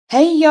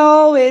Hey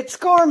y'all, it's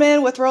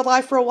Carmen with Real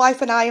Life Real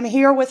Wife, and I am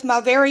here with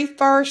my very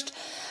first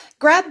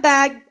grab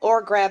bag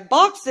or grab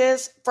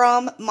boxes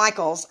from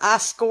Michaels. I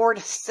scored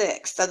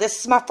 6, so this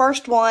is my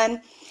first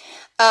one.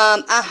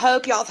 I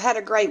hope y'all have had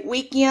a great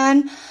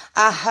weekend.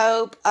 I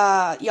hope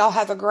y'all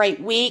have a great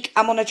week.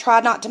 I'm going to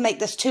try not to make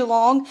this too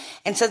long,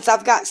 and since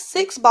I've got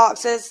 6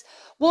 boxes,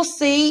 we'll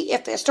see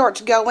if it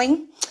starts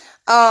going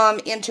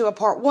into a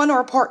part 1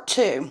 or a part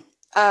 2.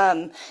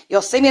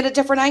 You'll see me at a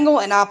different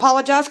angle, and I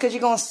apologize because you're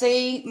going to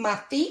see my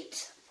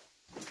feet.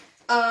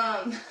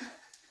 And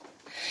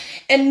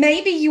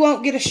maybe you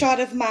won't get a shot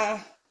of my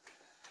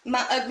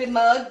ugly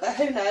mug, but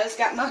who knows,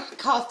 got my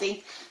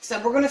coffee. So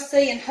we're going to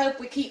see and hope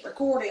we keep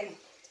recording.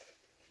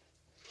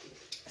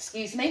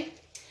 Excuse me.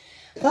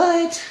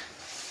 But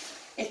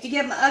if you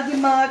get my ugly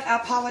mug, I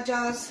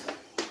apologize.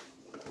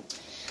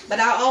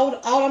 But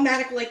I'll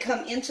automatically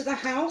come into the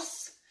house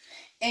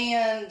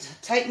and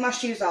take my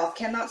shoes off.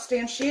 Cannot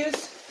stand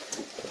shoes.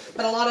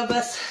 But a lot of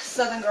us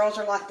Southern girls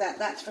are like that,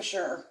 that's for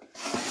sure.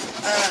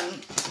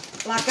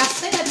 Like I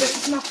said,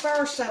 this is my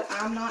first, so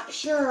I'm not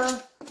sure.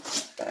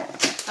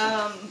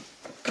 I'm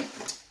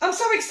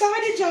so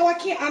excited, y'all.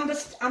 I'm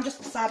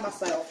just beside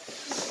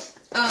myself.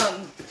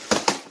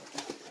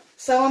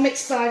 So I'm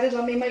excited.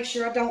 Let me make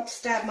sure I don't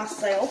stab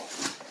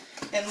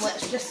myself. And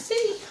let's just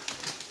see.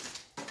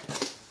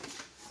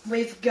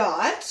 We've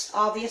got,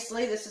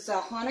 obviously, this is a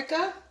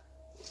Hanukkah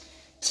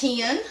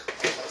tin.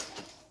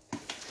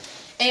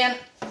 And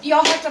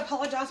y'all have to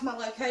apologize, my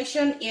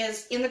location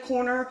is in the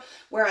corner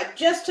where I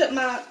just took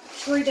my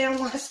tree down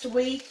last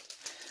week.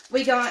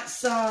 We got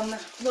some,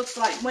 looks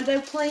like window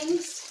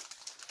clings.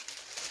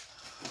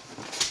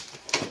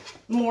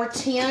 More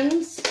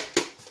tins.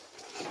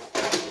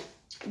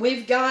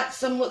 We've got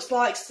some, looks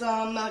like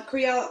some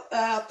Creole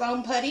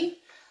foam putty.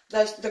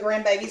 The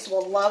grandbabies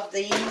will love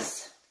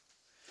these.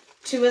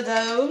 2 of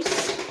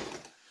those.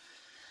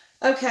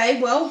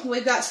 Okay, well,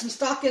 we've got some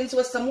stockings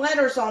with some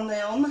letters on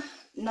them.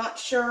 Not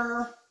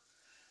sure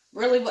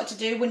really what to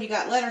do when you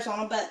got letters on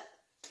them, but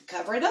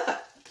cover it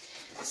up.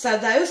 So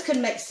those could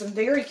make some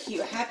very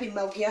cute Happy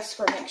Meal gifts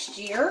for next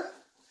year.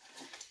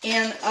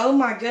 And oh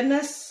my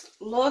goodness,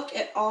 look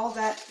at all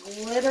that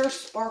glitter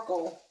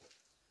sparkle.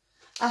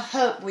 I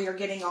hope we are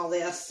getting all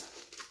this.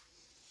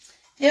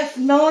 If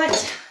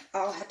not,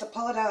 I'll have to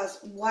apologize.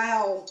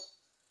 Wow.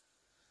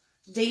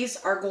 These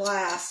are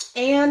glass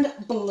and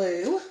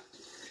blue.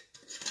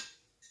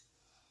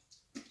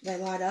 They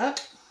light up.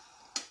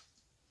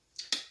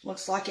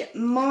 Looks like it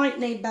might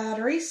need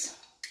batteries.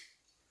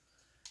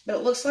 But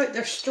it looks like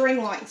there's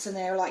string lights in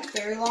there, like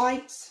fairy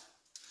lights.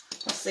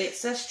 Let's see, it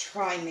says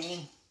try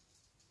me.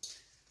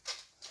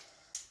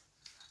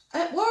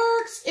 It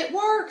works! It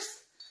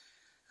works!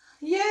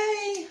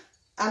 Yay!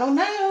 I don't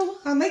know.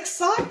 I'm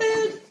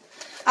excited.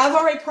 I've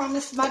already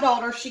promised my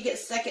daughter she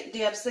gets second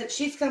dibs since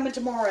she's coming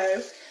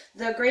tomorrow.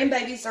 The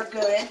grandbabies are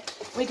good.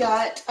 We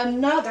got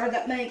another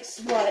that makes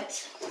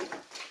what?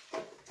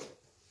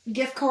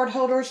 Gift card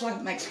holders, like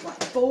it makes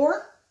what?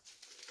 4.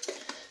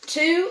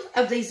 2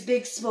 of these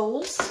big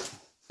spools.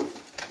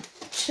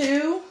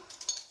 2.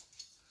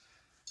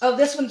 Oh,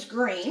 this one's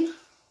green.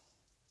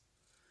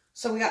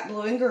 So we got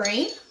blue and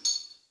green.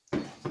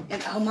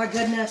 And oh my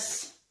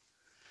goodness.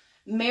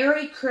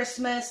 Merry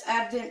Christmas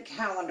Advent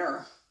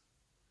Calendar.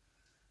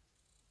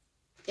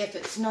 If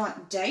it's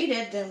not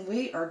dated, then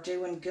we are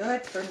doing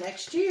good for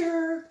next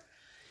year.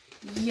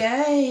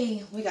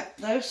 Yay. We got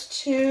those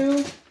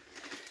 2.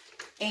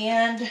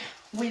 And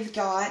we've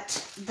got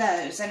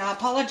those. And I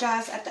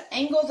apologize at the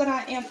angle that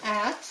I am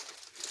at.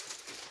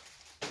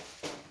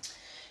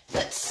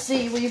 Let's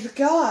see. We've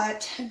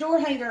got door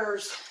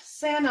hangers.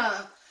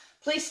 Santa,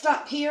 please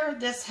stop here.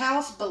 This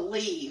house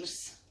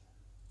believes.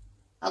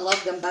 I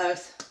love them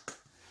both.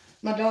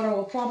 My daughter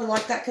will probably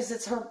like that because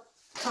it's her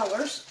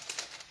colors.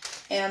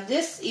 And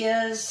this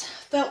is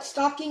felt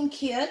stocking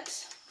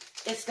kit.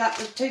 It's got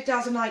the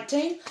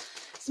 2019.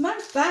 As a matter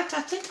of fact, I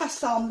think I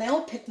saw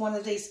Mel pick one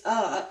of these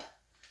up.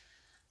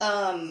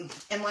 And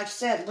like I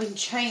said, we can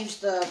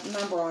change the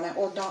number on it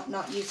or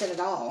not use it at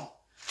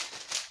all.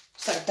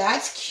 So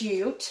that's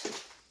cute.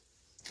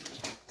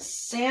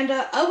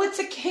 Santa. Oh, it's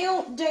a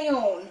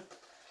countdown.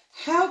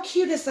 How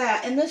cute is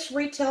that? And this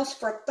retails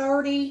for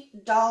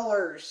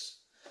 $30.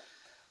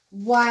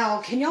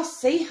 Wow. Can y'all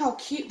see how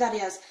cute that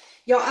is?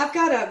 Y'all, I've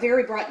got a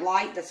very bright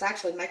light that's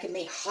actually making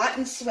me hot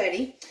and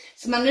sweaty.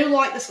 It's my new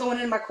light that's going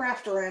in my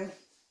craft room.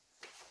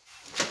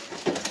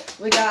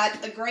 We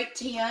got a great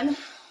tin.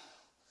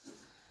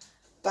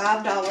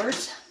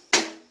 $5.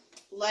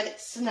 Let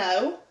it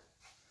snow.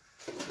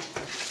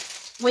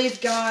 We've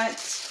got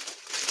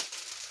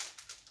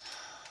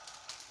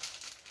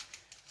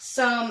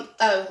some,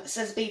 oh, it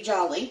says Be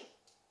Jolly.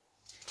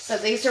 So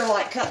these are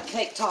like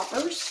cupcake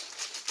toppers.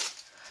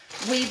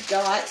 We've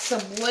got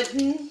some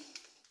wooden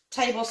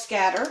table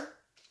scatter.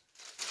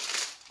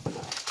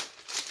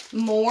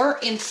 More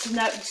in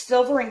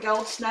silver and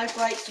gold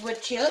snowflakes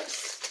wood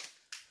chips.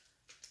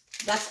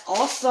 That's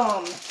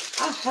awesome.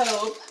 I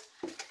hope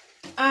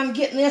I'm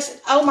getting this.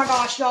 Oh my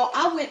gosh, y'all.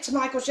 I went to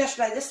Michael's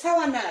yesterday. This is how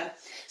I know.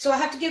 So I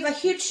have to give a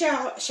huge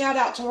shout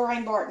out to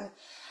Lorraine Barton.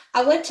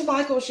 I went to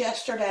Michael's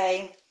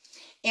yesterday,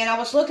 and I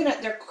was looking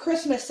at their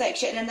Christmas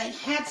section, and they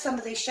had some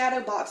of these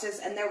shadow boxes,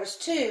 and there was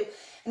 2,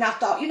 and I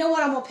thought, you know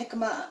what, I'm going to pick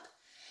them up.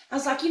 I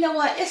was like, you know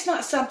what, it's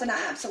not something I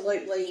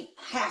absolutely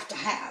have to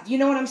have. You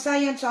know what I'm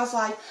saying? So I was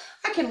like,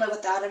 I can live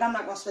without it. I'm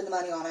not going to spend the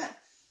money on it.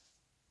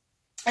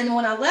 And then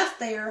when I left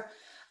there,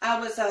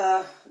 I was,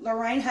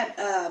 Barton had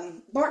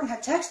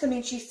texted me,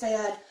 and she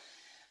said,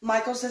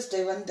 Michael's is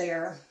doing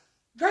their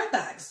grab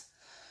bags.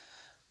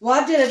 Well,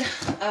 I did,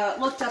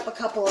 looked up a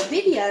couple of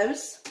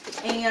videos,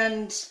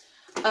 and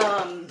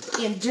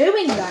in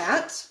doing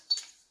that,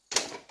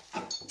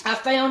 I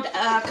found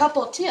a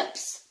couple of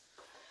tips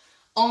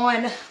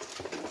on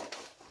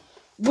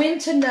when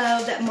to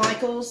know that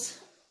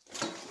Michael's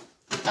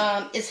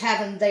is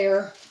having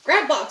their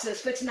grab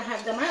boxes, fixing to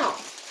have them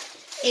out.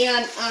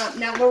 And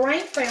now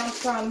Lorraine found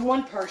from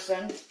one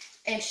person,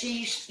 and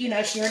she, you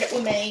know, shared it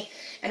with me,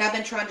 and I've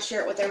been trying to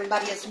share it with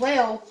everybody as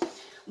well.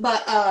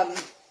 But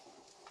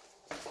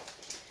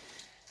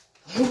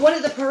one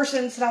of the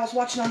persons that I was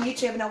watching on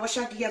YouTube, and I wish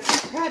I could give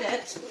some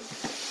credit,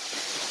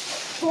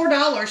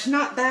 $4,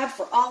 not bad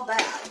for all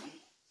that.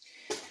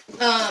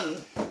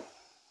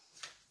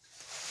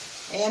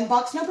 And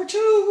box number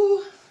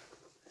 2.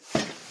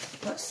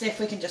 Let's see if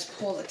we can just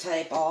pull the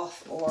tape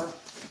off, or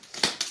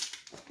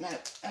no,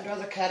 I'd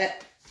rather cut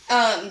it.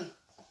 And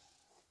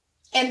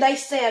they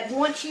said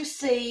once you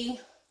see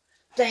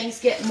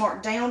things get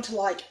marked down to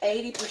like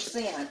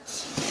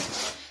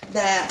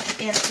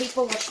 80%, and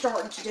people are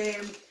starting to do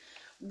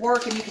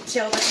work, and you can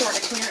tell they're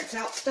starting to clearance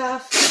out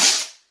stuff.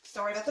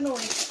 Sorry about the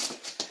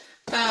noise.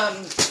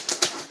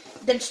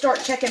 Then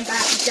start checking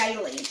back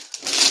daily.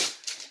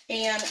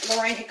 And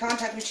Lorraine had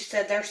contacted me. She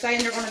said they're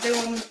saying they're going to do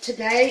them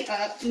today,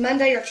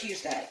 Monday or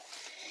Tuesday.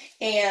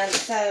 And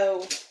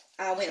so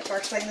I went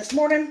first thing this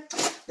morning.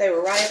 They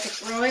were right at the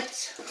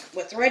front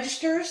with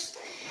registers,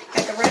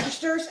 at the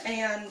registers,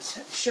 and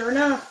sure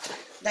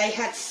enough, they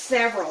had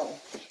several.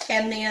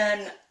 And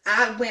then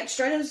I went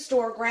straight into the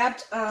store,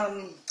 grabbed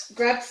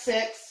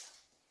 6,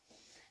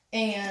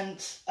 and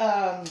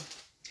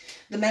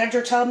the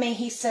manager told me,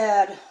 he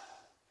said,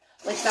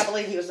 at least I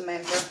believe he was the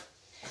manager,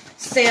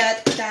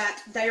 said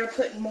that they are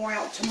putting more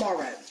out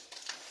tomorrow.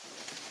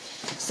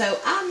 So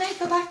I may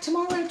go back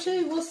tomorrow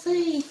too. We'll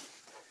see.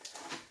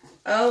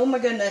 Oh my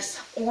goodness.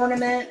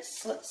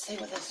 Ornaments. Let's see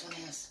what this one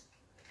is.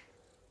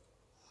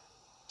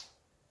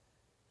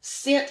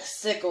 Scent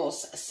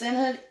sickles.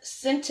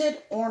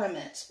 Scented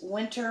ornaments.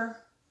 Winter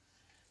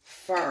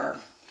fur.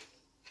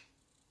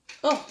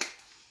 Oh.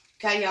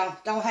 Okay, y'all.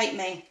 Don't hate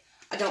me.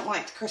 I don't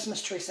like the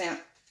Christmas tree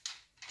scent.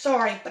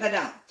 Sorry, but I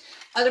don't.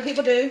 Other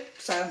people do,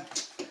 so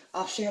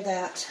I'll share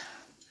that.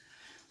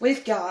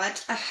 We've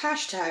got a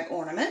hashtag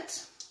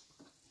ornament.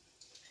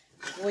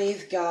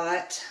 We've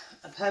got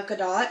a polka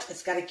dot.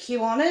 It's got a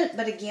Q on it,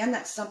 but again,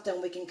 that's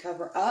something we can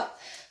cover up.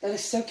 That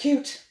is so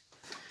cute.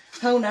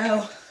 Oh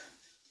no.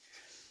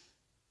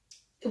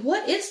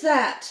 What is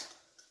that?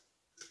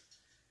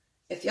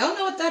 If y'all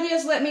know what that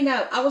is, let me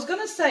know. I was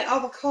going to say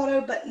avocado,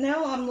 but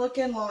now I'm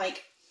looking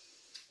like,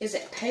 is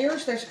it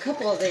pears? There's a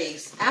couple of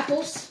these.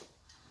 Apples.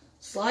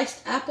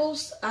 Sliced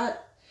apples.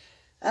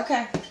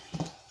 Okay.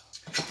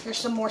 There's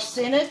some more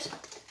scented.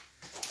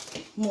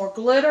 More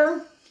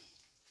glitter.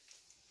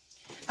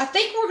 I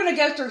think we're going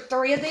to go through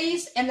 3 of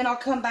these, and then I'll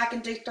come back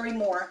and do 3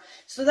 more.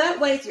 So that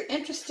way, if you're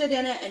interested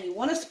in it and you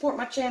want to support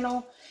my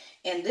channel,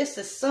 and this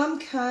is some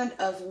kind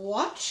of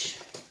watch.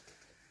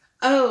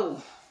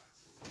 Oh.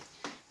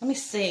 Let me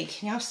see.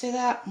 Can y'all see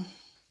that?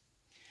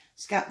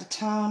 It's got the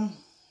tone.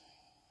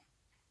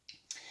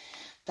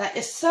 That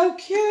is so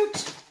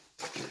cute.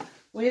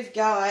 We've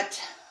got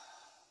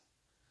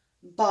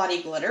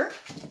body glitter.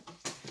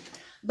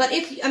 But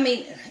if you, I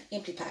mean,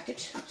 empty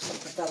package.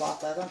 Something fell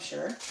off of, I'm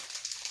sure.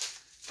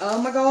 Oh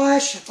my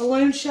gosh.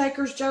 Balloon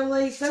shakers,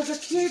 Jolie's. Those are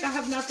cute. I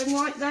have nothing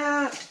like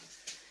that.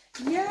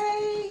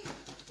 Yay.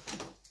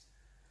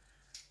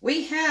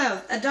 We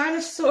have a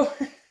dinosaur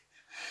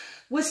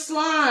with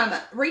slime.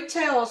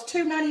 Retails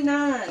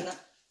 $2.99.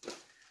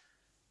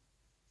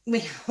 We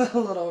have a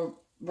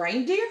little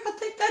reindeer, I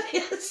think that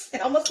is.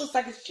 It almost looks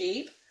like a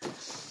sheep.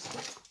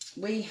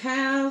 We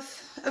have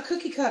a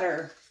cookie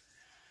cutter.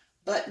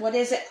 But what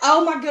is it?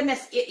 Oh my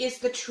goodness. It is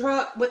the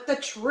truck with the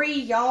tree,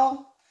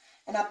 y'all.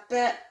 And I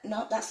bet,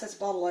 no, that says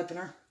bottle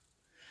opener.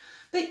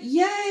 But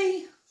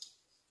yay.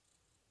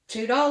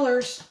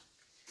 $2.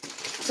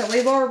 So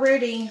we've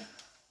already,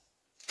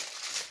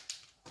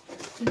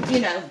 you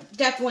know,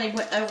 definitely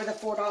went over the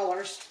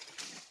 $4.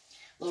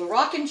 Little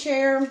rocking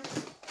chair.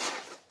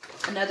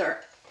 Another,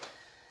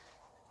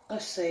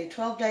 let's see,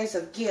 12 days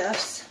of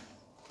gifts.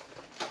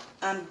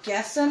 I'm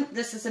guessing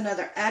this is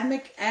another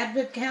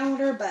advent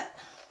calendar, but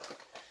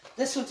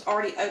this one's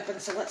already open,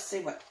 so let's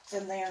see what's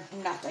in there.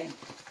 Nothing.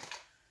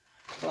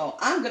 Well,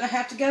 I'm going to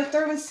have to go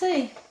through and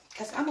see,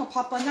 because I'm going to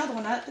pop another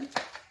one open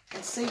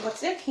and see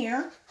what's in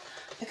here,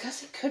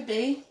 because it could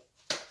be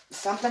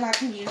something I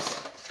can use.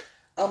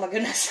 Oh my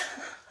goodness.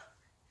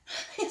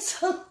 It's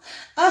so,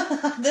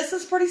 this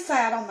is pretty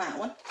sad on that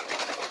one.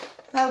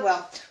 Oh,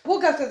 well. We'll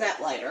go through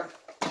that later.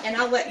 And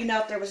I'll let you know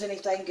if there was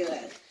anything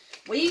good.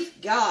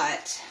 We've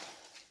got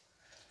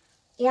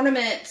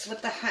ornaments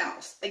with the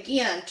house.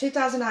 Again,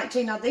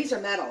 2019. Now, these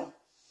are metal.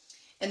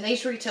 And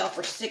these retail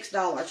for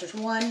 $6. There's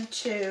 1,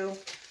 2,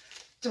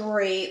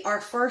 3.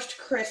 Our first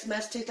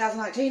Christmas,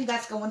 2019.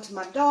 That's going to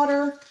my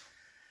daughter.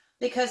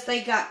 Because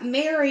they got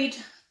married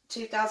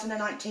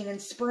 2019 in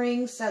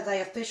spring. So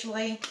they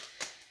officially,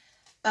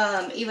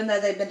 even though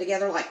they've been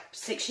together like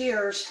 6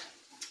 years,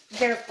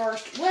 their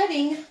first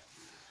wedding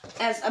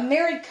as a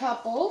married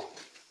couple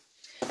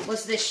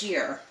was this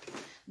year.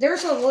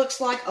 There's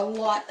looks like a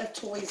lot of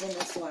toys in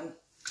this one.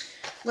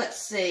 Let's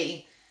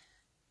see.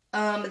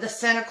 The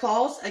Santa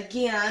Claus,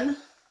 again,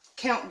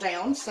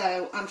 countdown.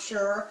 So I'm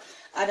sure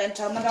I didn't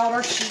tell my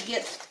daughter she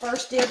gets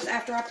first dibs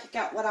after I pick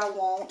out what I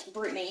want.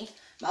 Brittany,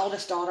 my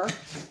oldest daughter,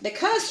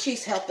 because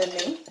she's helping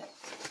me.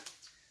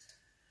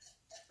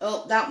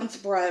 Oh, that one's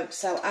broke,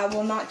 so I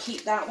will not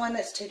keep that one.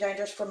 It's too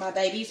dangerous for my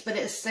babies. But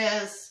it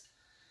says,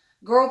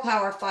 Girl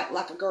Power, Fight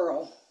Like a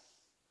Girl.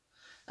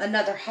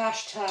 Another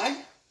hashtag.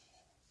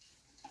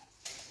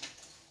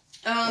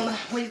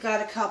 We've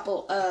got a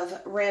couple of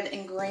red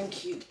and green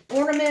cute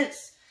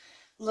ornaments.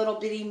 Little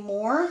bitty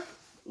more.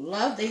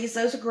 Love these.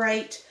 Those are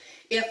great.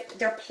 If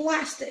they're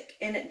plastic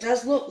and it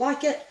does look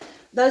like it,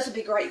 those would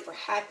be great for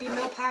Happy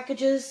Meal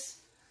packages.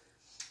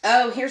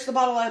 Oh, here's the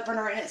bottle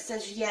opener and it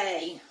says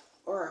yay.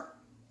 Or,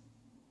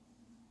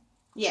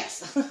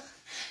 yes.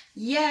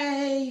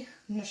 Yay.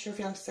 I'm not sure if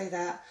y'all can say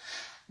that.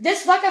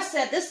 This, like I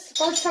said, this is the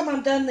first time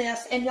I've done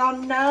this. And y'all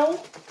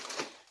know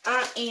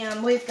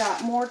we've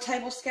got more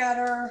table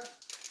scatter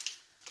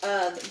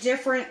of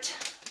different,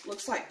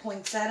 looks like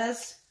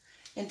poinsettias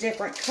in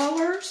different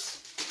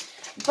colors.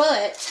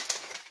 But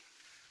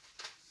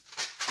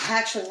I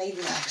actually need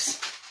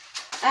those.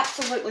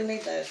 Absolutely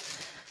need those.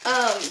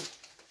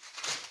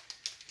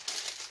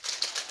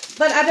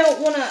 But I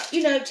don't want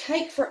to,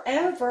 take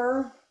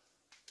forever.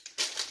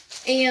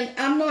 And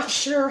I'm not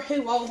sure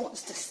who all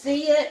wants to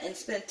see it and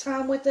spend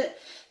time with it.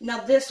 Now,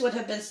 this would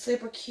have been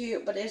super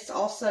cute, but it's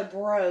also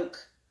broke.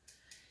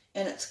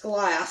 And it's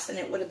glass, and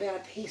it would have been a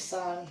piece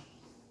sign.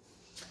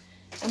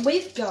 And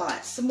we've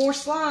got some more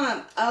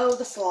slime. Oh,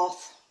 the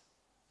sloth.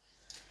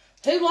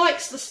 Who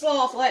likes the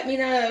sloth? Let me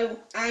know.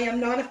 I am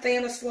not a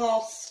fan of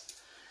sloths.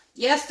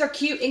 Yes, they're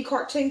cute in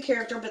cartoon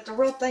character, but the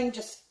real thing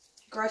just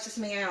grosses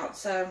me out.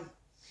 So,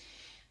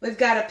 we've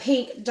got a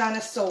pink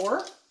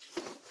dinosaur.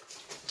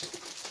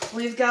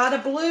 We've got a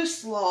blue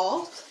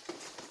sloth.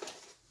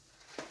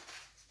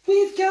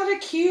 We've got a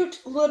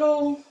cute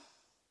little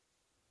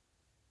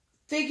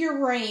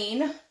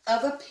figurine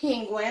of a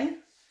penguin.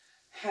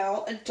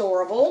 How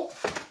adorable.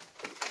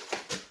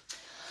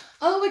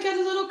 Oh, we got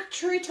a little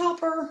tree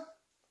topper.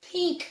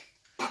 Pink.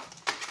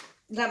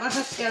 That might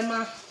have to go to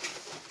my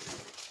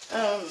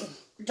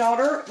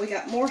daughter. We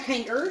got more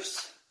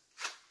hangers.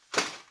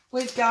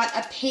 We've got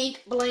a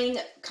pink bling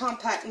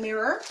compact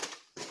mirror.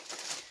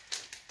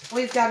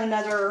 We've got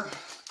another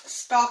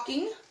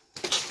stocking.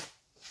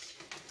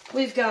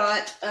 We've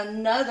got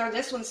another,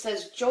 this one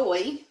says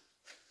Joy,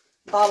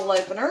 bottle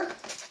opener.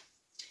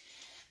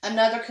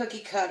 Another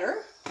cookie cutter,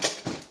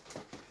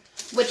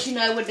 which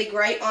would be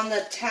great on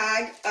the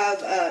tag of,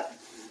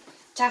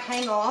 to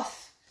hang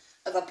off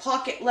of a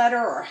pocket letter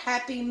or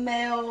Happy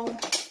Mail.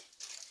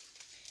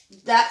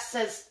 That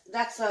says,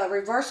 that's a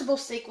reversible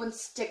sequin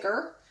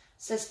sticker.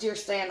 It says Dear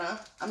Santa.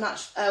 I'm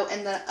not, oh,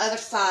 and the other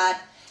side,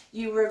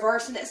 you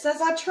reverse and it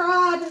says, I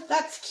tried.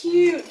 That's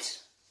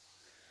cute.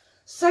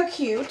 So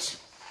cute.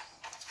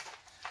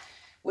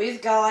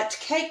 We've got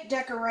cake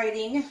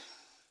decorating.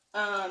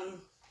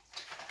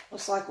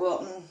 Looks like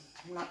Wilton.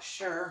 I'm not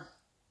sure.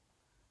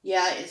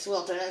 Yeah, it's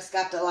Wilton. It's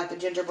got the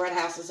gingerbread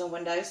houses and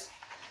windows.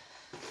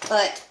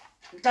 But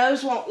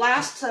those won't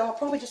last, so I'll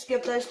probably just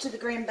give those to the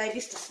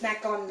grandbabies to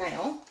snack on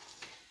now.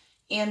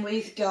 And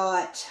we've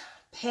got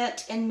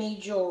Pet and Me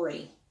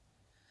jewelry.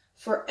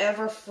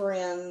 Forever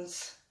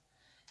Friends.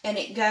 And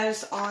it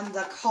goes on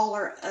the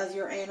collar of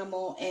your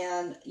animal,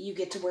 and you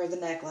get to wear the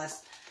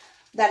necklace.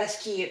 That is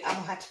cute. I'm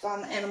going to have to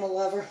find the animal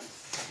lover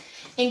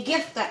and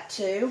gift that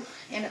to.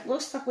 And it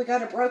looks like we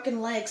got a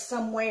broken leg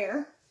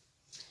somewhere.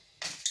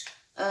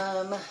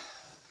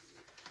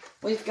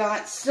 We've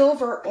got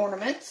silver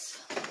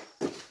ornaments,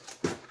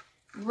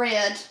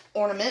 red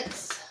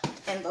ornaments,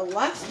 and the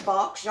last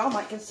box, y'all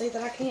might can see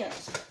that I can't.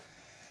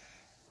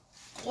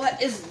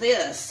 What is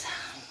this?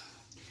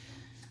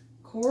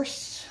 Of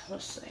course,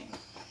 let's see.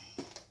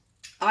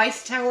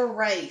 Ice Tower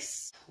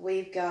Race.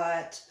 We've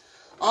got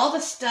all the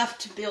stuff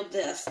to build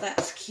this.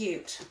 That's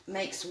cute.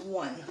 Makes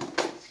one.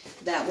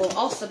 That will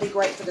also be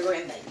great for the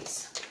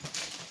grandbabies.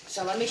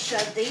 So let me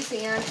shove these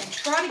in and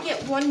try to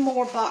get one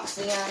more box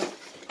in.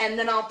 And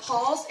then I'll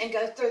pause and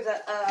go through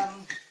the, I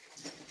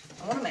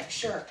want to make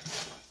sure.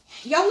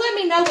 Y'all let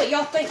me know what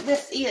y'all think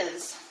this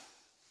is.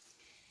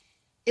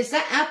 Is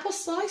that apple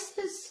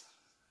slices?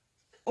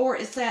 Or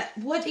is that,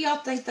 what do y'all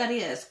think that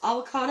is?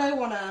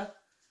 Avocado on a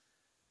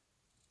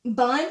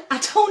bun? I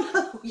don't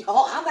know,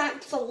 y'all. I'm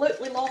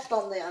absolutely lost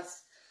on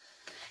this.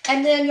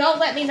 And then y'all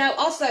let me know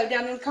also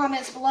down in the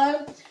comments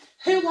below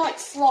who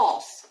likes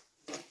sloths.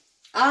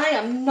 I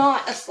am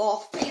not a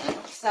sloth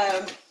fan.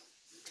 So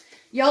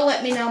y'all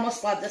let me know. I'm going to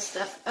slide this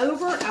stuff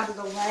over out of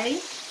the way.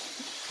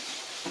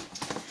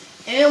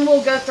 And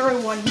we'll go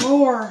through one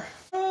more.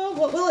 Oh,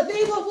 what will it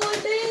be? What will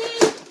it be?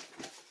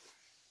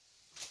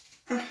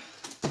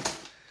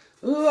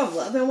 Ooh, I'm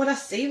loving what I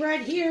see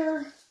right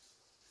here.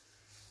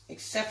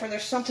 Except for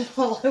there's something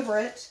all over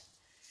it.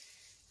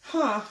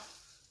 Huh.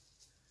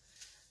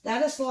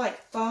 That is like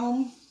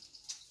foam.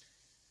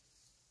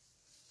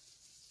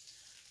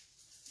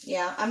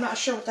 Yeah, I'm not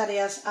sure what that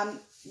is.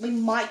 We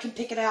might can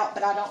pick it out,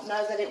 but I don't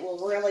know that it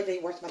will really be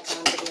worth my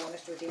time, to be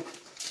honest with you.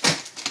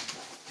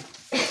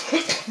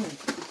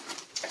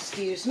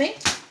 Excuse me.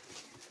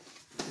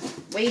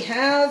 We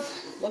have,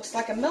 looks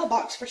like a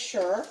mailbox for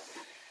sure.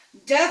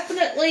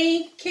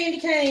 Definitely candy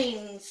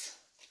canes.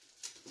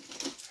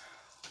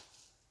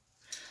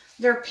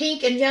 They're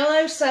pink and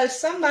yellow, so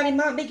somebody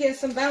might be getting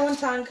some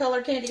Valentine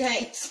color candy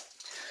canes.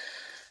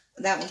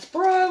 That one's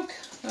broke.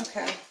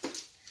 Okay.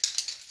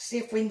 See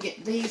if we can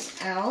get these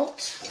out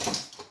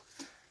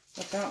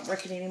without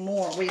breaking any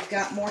more. We've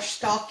got more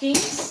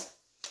stockings.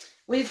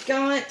 We've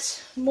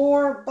got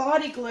more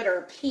body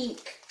glitter,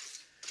 pink,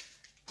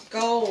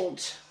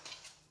 gold.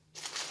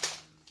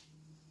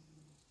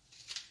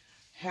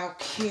 How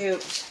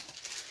cute.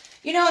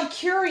 You know, I'm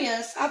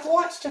curious. I've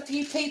watched a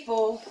few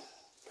people.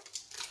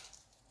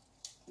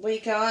 We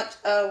got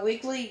a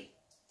Wiggly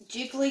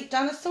Jiggly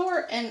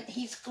dinosaur, and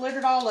he's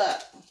glittered all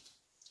up.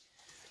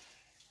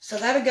 So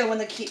that'll go in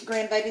the cute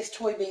grandbaby's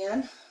toy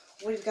bin.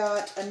 We've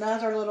got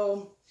another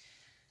little,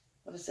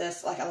 what is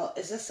this?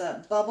 Is this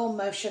a bubble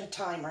motion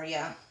timer?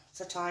 Yeah,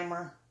 it's a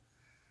timer.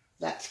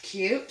 That's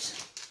cute.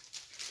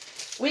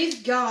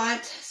 We've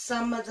got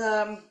some of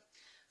the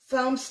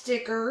foam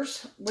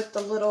stickers with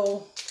the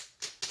little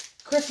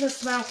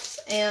Christmas mouse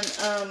and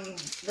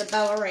the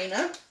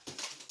ballerina.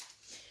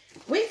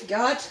 We've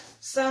got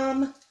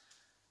some,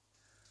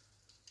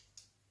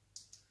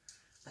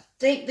 I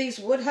think these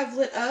would have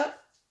lit up,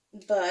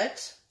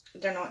 but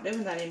they're not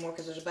doing that anymore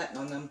because there's a button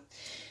on them.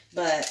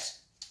 But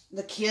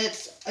the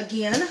kids,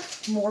 again,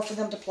 more for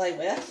them to play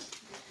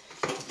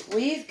with.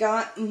 We've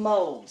got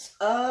molds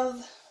of,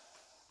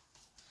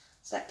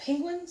 is that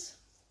penguins?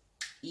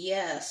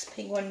 Yes,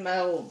 penguin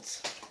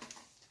molds.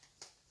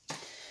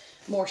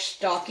 More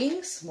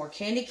stockings, more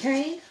candy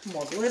cane,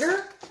 more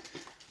glitter.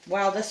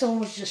 Wow, this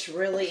one was just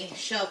really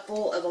shelf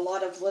full of a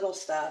lot of little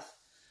stuff.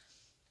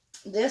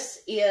 This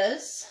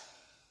is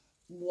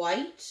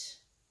white.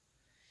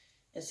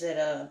 Is it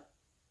a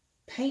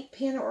paint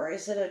pen or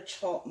is it a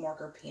chalk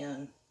marker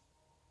pen?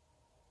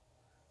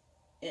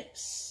 It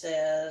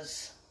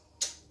says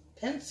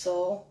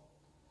pencil,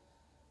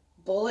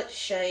 bullet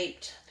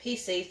shaped,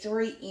 PC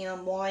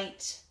 3M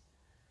white,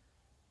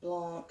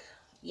 blanc.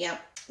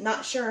 Yep,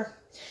 not sure.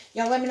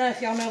 Y'all let me know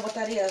if y'all know what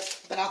that is,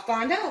 but I'll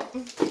find out.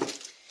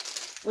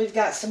 We've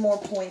got some more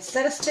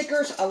poinsettia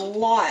stickers. A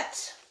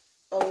lot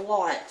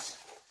of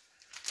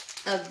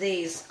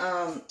these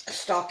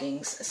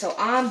stockings. So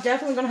I'm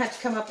definitely going to have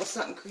to come up with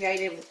something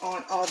creative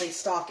on all these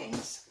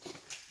stockings.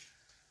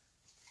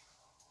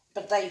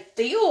 But they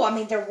feel, I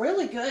mean, they're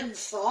really good and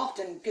soft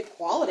and good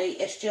quality.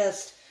 It's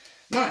just,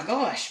 my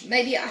gosh,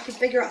 maybe I could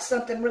figure out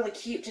something really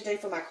cute to do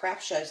for my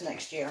craft shows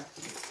next year.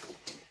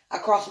 I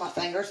cross my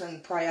fingers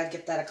and pray I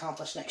get that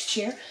accomplished next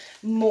year.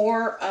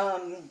 More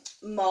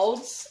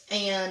molds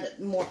and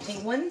more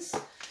penguins.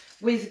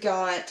 We've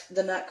got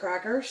the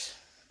nutcrackers,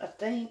 I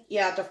think.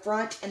 Yeah, the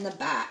front and the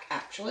back,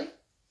 actually.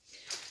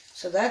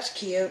 So that's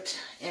cute.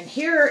 And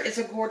here is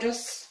a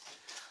gorgeous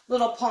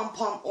little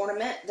pom-pom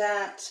ornament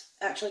that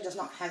actually does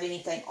not have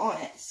anything on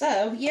it.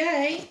 So,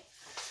 yay.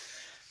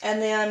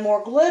 And then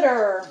more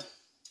glitter.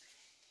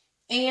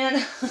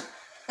 And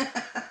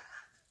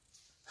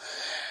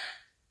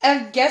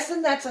I'm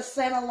guessing that's a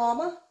Santa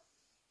llama.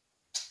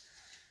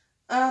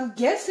 I'm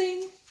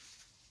guessing.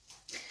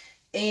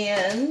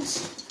 And,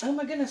 oh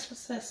my goodness,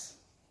 what's this?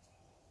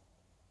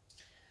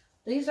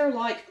 These are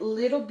like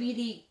little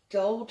bitty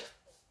gold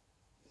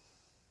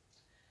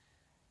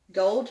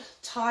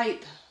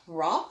type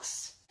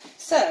rocks.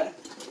 So,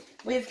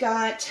 we've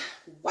got,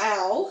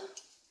 wow.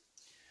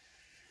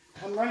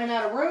 I'm running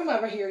out of room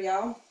over here,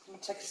 y'all. I'm going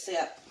to take a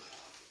sip.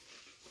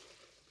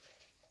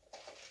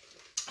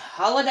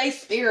 Holiday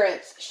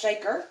Spirits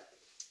shaker.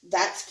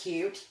 That's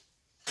cute.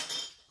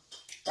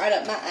 Right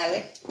up my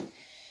alley.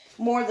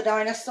 More of the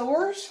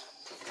dinosaurs.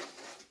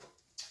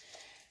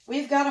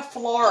 We've got a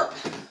flarp.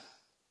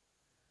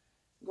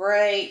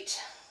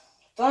 Great.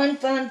 Fun,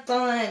 fun,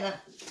 fun.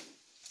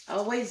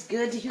 Always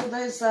good to hear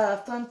those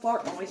fun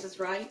fart noises,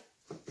 right?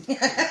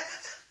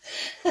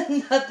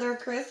 Another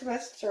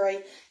Christmas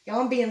tree.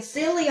 Y'all, I'm being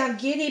silly. I'm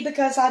giddy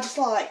because I just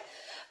like,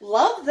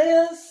 love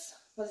this.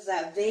 What is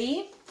that?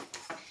 V.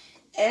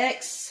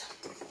 X.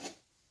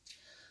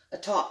 A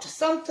top to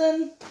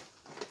something.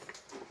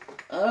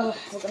 Oh,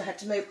 we're going to have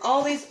to move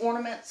all these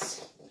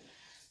ornaments.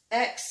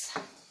 X.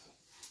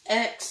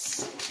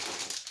 X.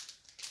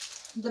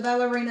 The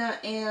ballerina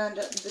and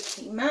the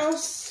Mickey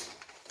Mouse.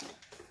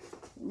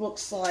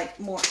 looks like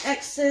more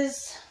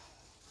X's.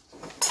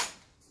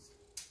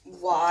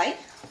 Y.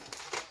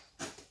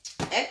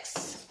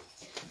 X.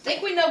 I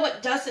think we know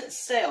what doesn't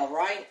sell,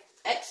 right?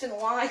 X and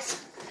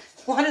Y's.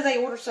 Why do they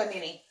order so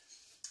many?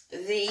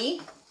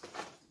 V.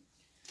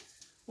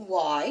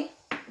 Y.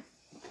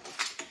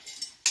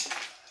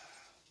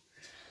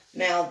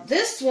 Now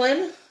this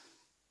one,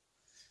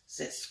 is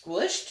it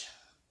squished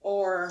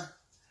or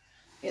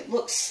it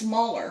looks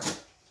smaller?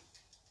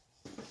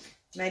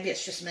 Maybe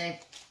it's just me.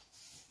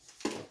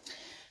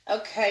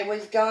 Okay,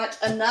 we've got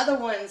another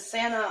one,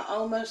 Santa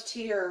Almost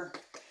Here,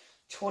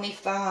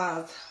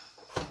 25.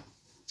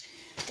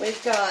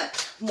 We've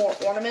got more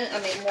ornament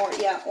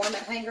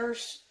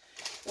hangers.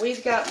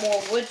 We've got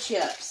more wood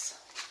chips.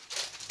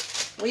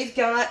 We've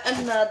got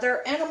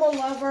another Animal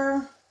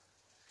Lover.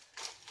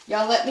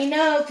 Y'all let me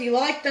know if you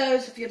like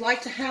those. If you'd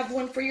like to have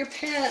one for your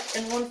pet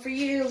and one for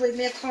you, leave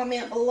me a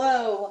comment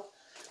below.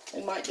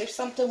 We might do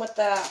something with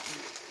that.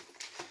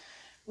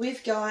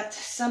 We've got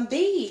some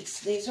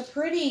beads. These are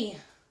pretty.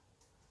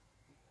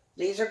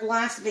 These are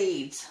glass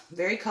beads.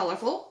 Very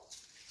colorful.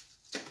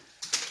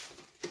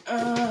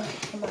 I'm going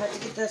to have to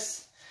get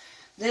this.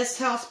 This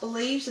House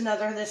Believes.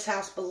 Another This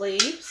House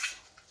Believes.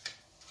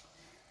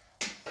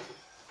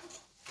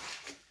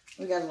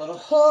 We got a little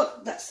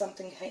hook. That's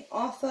something to hang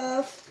off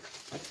of.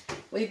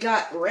 We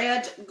got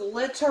red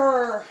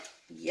glitter.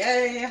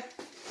 Yay.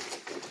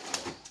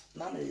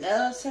 Mama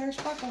loves her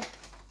sparkle.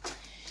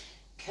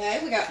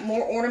 Okay, we got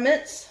more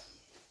ornaments.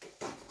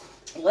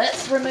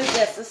 Let's remove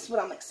this. This is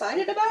what I'm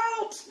excited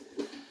about.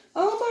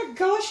 Oh my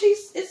gosh,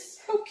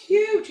 it's so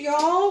cute,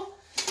 y'all.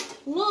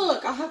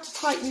 Look, I'll have to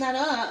tighten that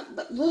up.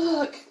 But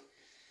look,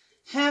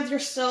 have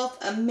yourself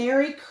a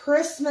Merry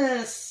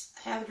Christmas.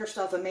 Have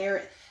yourself a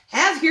Merry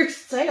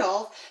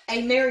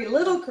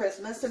Little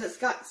Christmas. And it's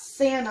got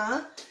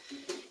Santa.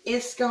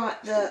 It's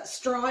got the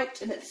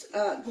striped and it's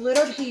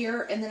glittered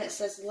here. And then it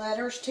says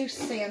letters to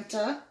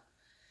Santa.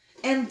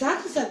 And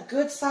that is a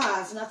good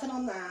size. Nothing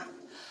on that.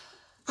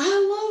 I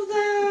love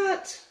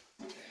that.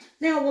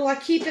 Now, will I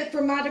keep it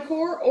for my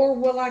decor or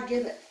will I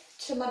give it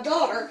to my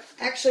daughter?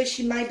 Actually,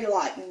 she may be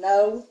like,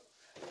 no.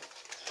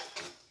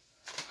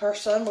 Her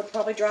son would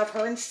probably drive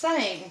her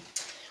insane.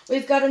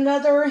 We've got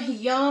another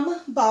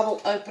Yum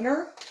bottle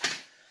opener.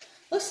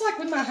 Looks like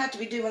we might have to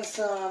be doing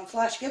some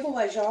flash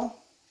giveaways, y'all.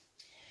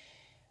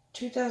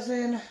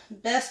 2000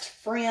 Best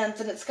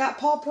Friends. And it's got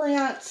paw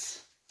prints.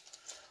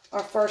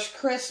 Our First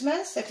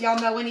Christmas. If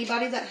y'all know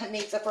anybody that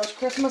needs a First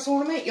Christmas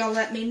ornament, y'all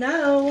let me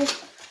know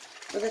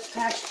for this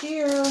past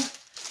year.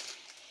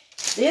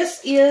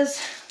 This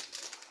is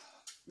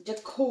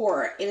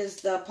decor. It is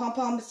the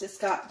pom-poms. It's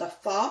got the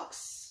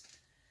fox.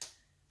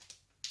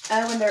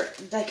 Oh,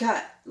 and they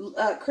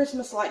got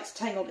Christmas lights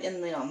tangled in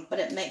them. But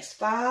it makes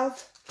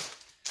 5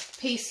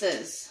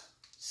 pieces.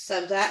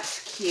 So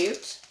that's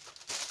cute.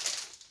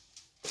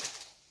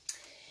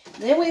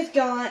 Then we've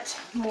got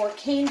more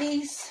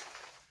candies.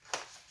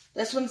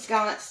 This one's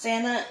got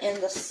Santa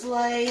in the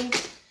sleigh.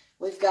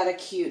 We've got a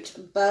cute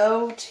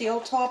bow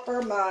teal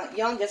topper. My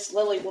youngest,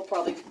 Lily, will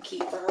probably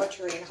keep for her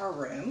tree in her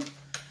room.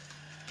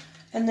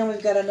 And then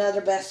we've got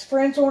another Best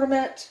Friends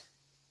ornament.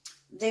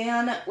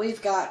 Then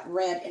we've got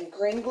red and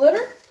green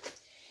glitter.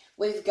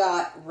 We've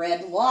got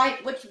red and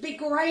white, which would be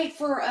great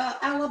for an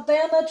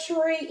Alabama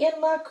tree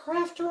in my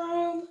craft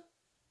room.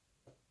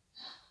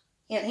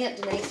 Hint,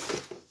 hint,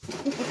 Denise.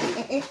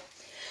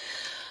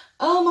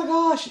 Oh my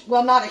gosh.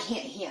 Well, not a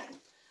hint, hint.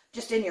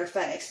 Just in your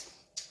face.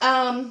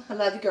 I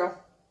love you, girl.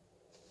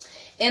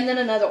 And then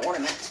another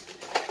ornament.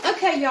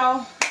 Okay,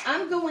 y'all.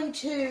 I'm going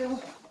to,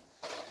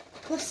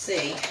 let's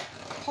see,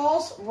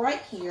 pause right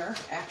here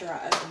after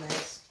I open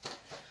this.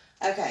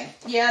 Okay.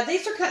 Yeah,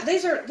 these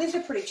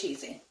are pretty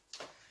cheesy.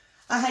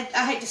 I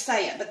hate to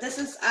say it, but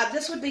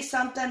this would be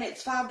something.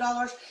 It's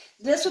 $5.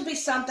 This would be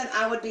something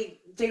I would be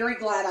very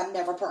glad I've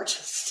never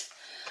purchased.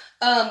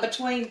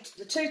 Between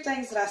the two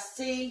things that I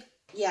see.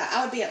 Yeah,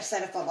 I would be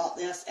upset if I bought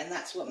this, and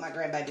that's what my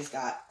grandbaby's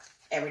got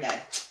every day.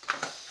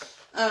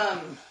 A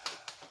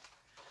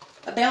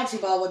bouncy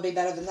ball would be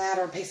better than that,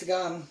 or a piece of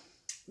gum.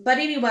 But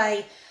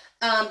anyway,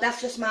 that's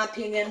just my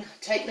opinion.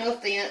 Take no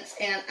offense,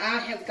 and I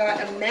have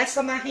got a mess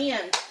on my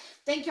hand.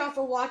 Thank y'all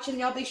for watching.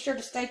 Y'all be sure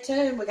to stay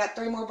tuned. We got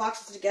 3 more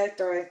boxes to go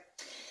through.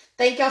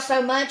 Thank y'all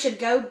so much, and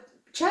go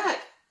check.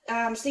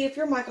 See if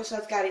your Michael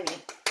stuff got any.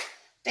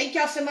 Thank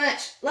y'all so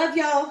much. Love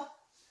y'all.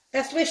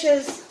 Best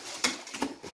wishes.